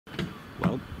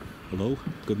Well, hello,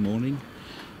 good morning.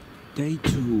 Day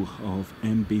 2 of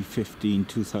MB15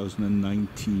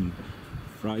 2019,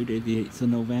 Friday the 8th of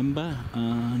November,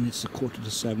 and it's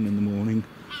 6:45 in the morning,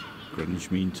 Greenwich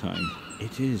Mean Time.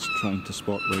 It is trying to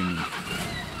spot raining.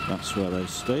 That's where I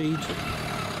stayed.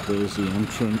 There's the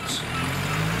entrance.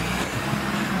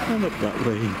 And up that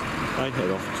way, I head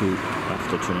off to,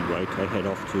 after turning right, I head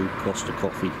off to Costa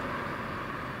Coffee.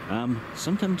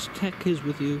 Sometimes tech is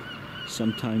with you,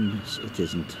 sometimes it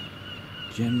isn't.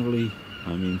 Generally,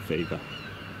 I'm in favour.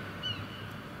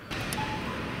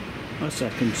 My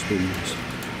second spoons,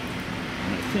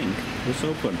 and I think it's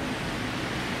open.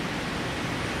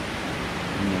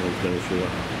 No, there's your.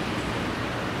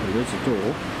 There is a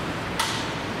door.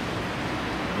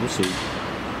 We'll see.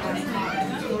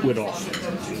 We're off,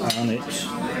 and it's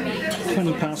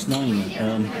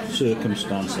 9:20.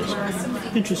 Circumstances.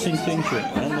 Interesting thing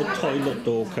here. On the toilet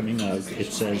door coming out,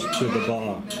 it says to the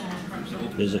bar.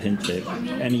 There's a hint there.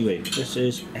 Anyway, this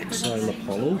is Exile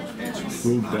Apollo,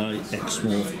 brewed by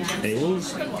Exmoor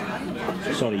Ales.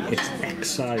 Sorry, it's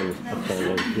Exile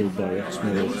Apollo, brewed by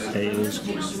Exmoor Ales,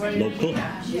 local.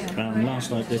 And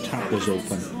last night the tap was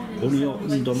open. Only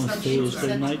opened on a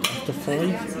Thursday night after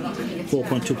 5.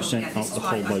 4.2%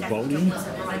 alcohol by volume.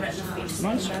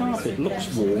 Nice carpet, looks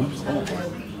warm.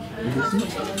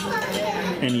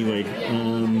 Anyway,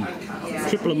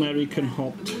 triple American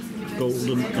hopped,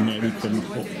 golden American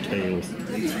cocktail.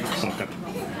 Back up.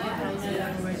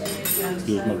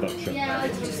 Here's my voucher.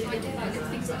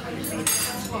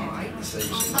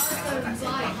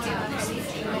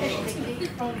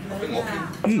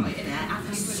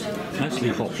 Nicely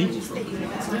hoppy.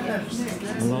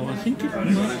 Although I think it might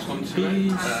be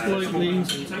slightly.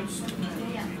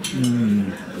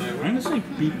 I'm going to say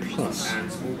B+,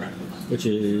 which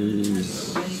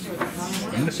is,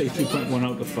 I'm going to say 3.1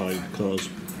 out of 5 because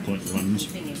 0.1s.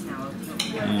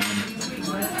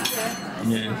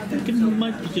 Yeah, I think it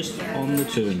might be just on the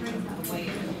turn.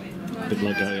 A bit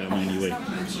like I am anyway.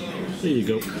 There you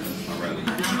go.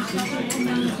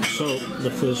 So,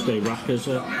 the first day wrappers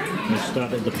up. We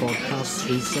started the podcast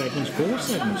 3 segments, 4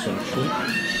 segments actually.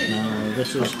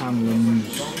 This is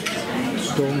Hanlon's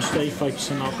Storm Stay,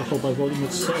 5% alcohol by volume.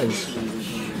 It says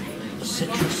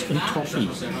citrus and toffee.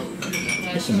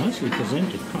 It's a nicely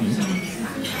presented pint.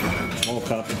 All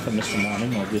carpet for Mr.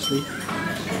 Manning, obviously.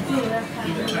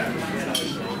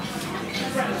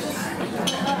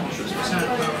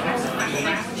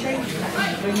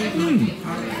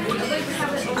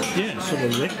 Yeah, sort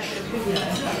of rich.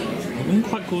 I wouldn't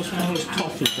quite go as far as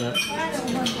toffee, but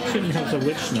certainly has a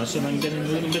richness, and I'm getting a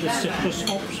little bit of citrus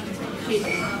hops.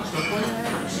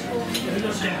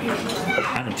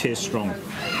 And it tastes strong.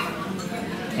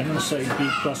 I'm going to say B+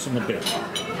 in a bit.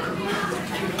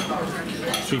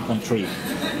 3.3.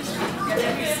 I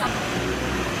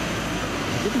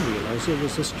didn't realise it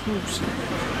was this close.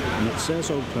 And it says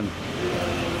open. I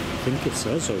think it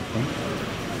says open.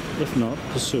 If not,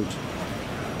 Pursuit.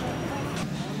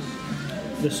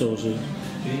 This also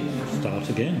start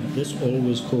again. This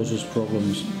always causes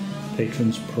problems.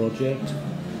 Patrons project.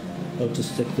 How to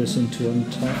stick this into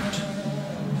Untapped.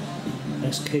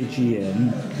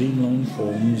 SKGN, Dreamline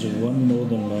Forms, 1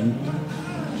 Northern One,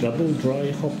 double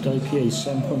dry hopped IPA,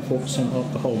 7.4%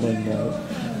 alcohol by malt.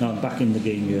 Now I'm back in the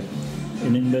game here.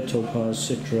 In Inver, Topaz,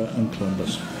 Citra and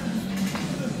Columbus.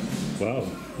 Wow,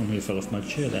 I nearly fell off my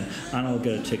chair then. And I'll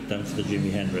get a tick down for the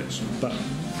Jimi Hendrix. But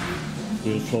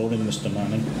real flooring, Mr.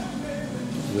 Manning.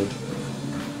 Wood.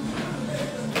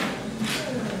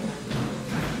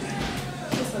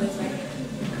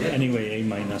 Anyway, A-,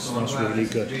 that's really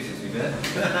good.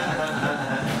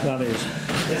 That is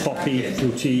hoppy,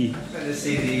 fruity.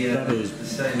 That is.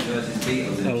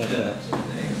 I like that.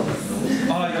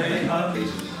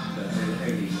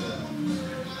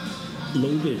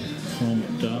 Loaded from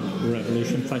Dark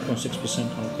Revolution,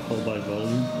 5.6% alcohol by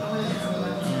volume.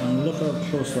 And look how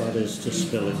close that is to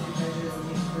spilling.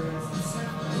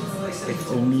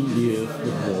 If only the earth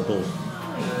would wobble.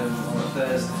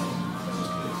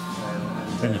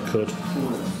 And it could.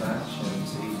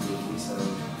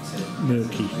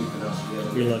 Murky.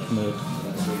 We like murk.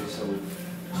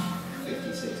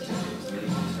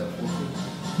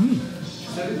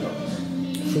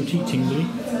 Fruity, tingly.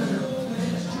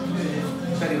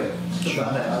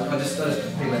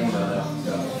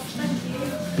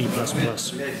 B++.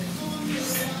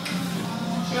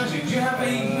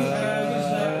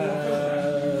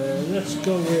 Let's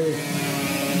go with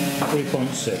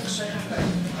 3.6.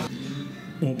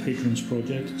 More Patrons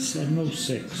Project,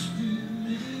 706,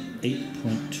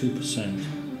 8.2%.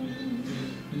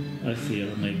 I feel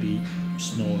I may be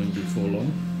snoring before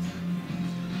long.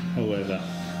 However,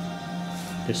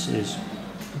 This is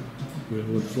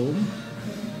Railroad Foam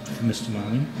from Mr.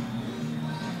 Manning.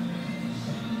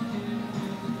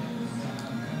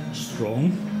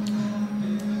 Strong,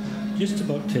 just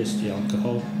about tasty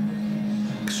alcohol,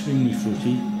 extremely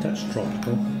fruity, touch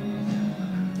tropical.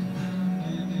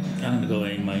 I'm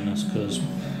going A- because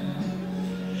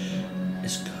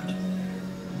it's good.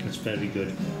 It's very good.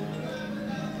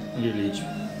 It really is.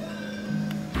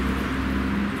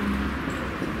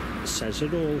 It says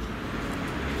it all.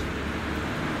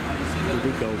 Here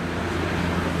we go.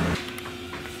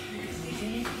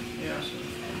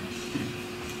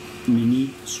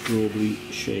 Mini strawberry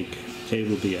shake,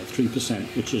 table beer,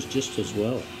 3%, which is just as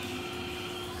well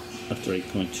after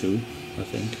 8.2, I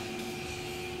think.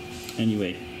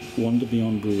 Anyway, Wonder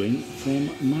Beyond Brewing from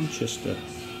Manchester,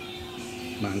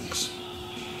 Manx.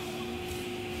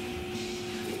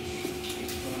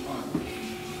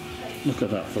 Look at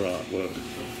that for artwork.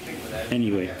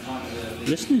 Anyway,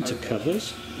 listening to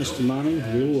covers, Mr. Manning,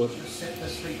 real work.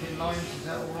 Sleeping Lions, is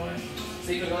that alright?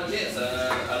 Sleeping Lions, yeah, it's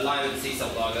a lime and sea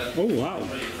salt lager. Oh wow,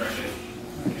 Pretty refreshing.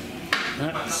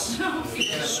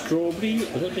 that's strawberry,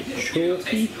 a little bit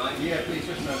chalky. Yeah, please,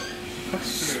 just no.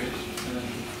 That's,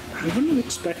 I wouldn't have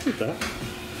expected that.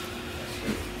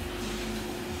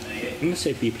 I'm going to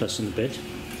say B+ in a bit.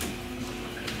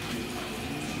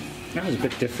 That was a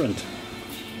bit different.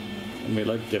 And we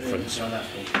like difference.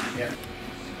 Yeah.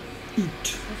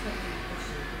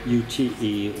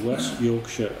 UTE, West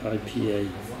Yorkshire IPA,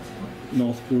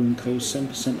 North Brewing Co.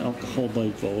 7% alcohol by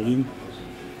volume.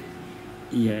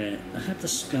 Yeah, I had to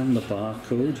scan the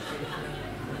barcode.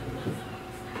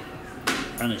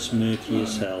 And it's murky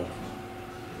as hell.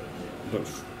 But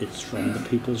it's from the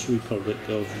People's Republic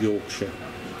of Yorkshire.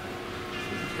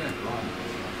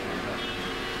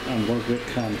 And what a great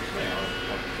can.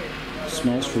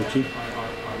 Smells fruity.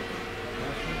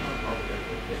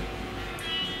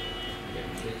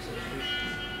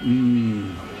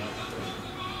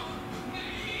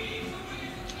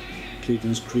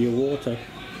 Cleveland's Clear Water.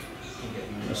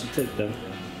 That's a tip though.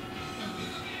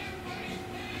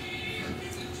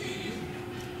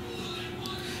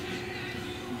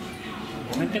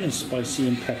 I'm getting spicy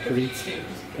and peppery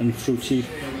and fruity.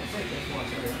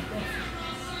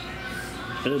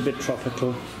 A little bit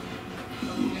tropical.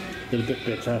 A little bit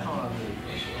bitter.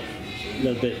 A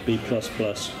little bit B++.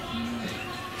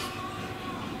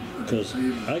 Because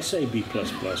I say B++.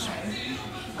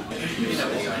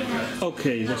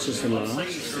 Okay, this is the last.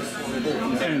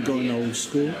 I'm going old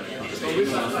school.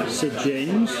 St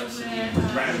James.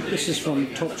 This is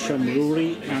from Top Chum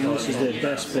Brewery, and this is their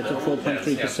best bitter,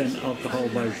 4.3% alcohol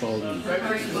by volume.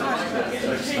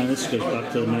 And this goes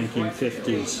back to the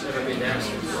 1950s.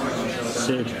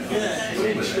 Sid.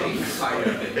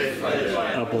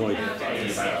 Oh boy.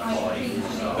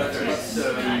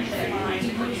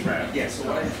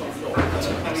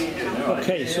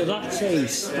 Okay, so that's a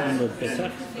standard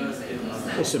bitter.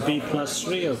 It's a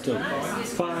B+3 out of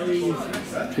 5,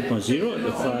 3.0 out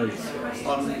of 5.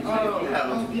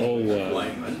 Oh,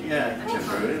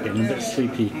 getting a bit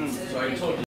sleepy.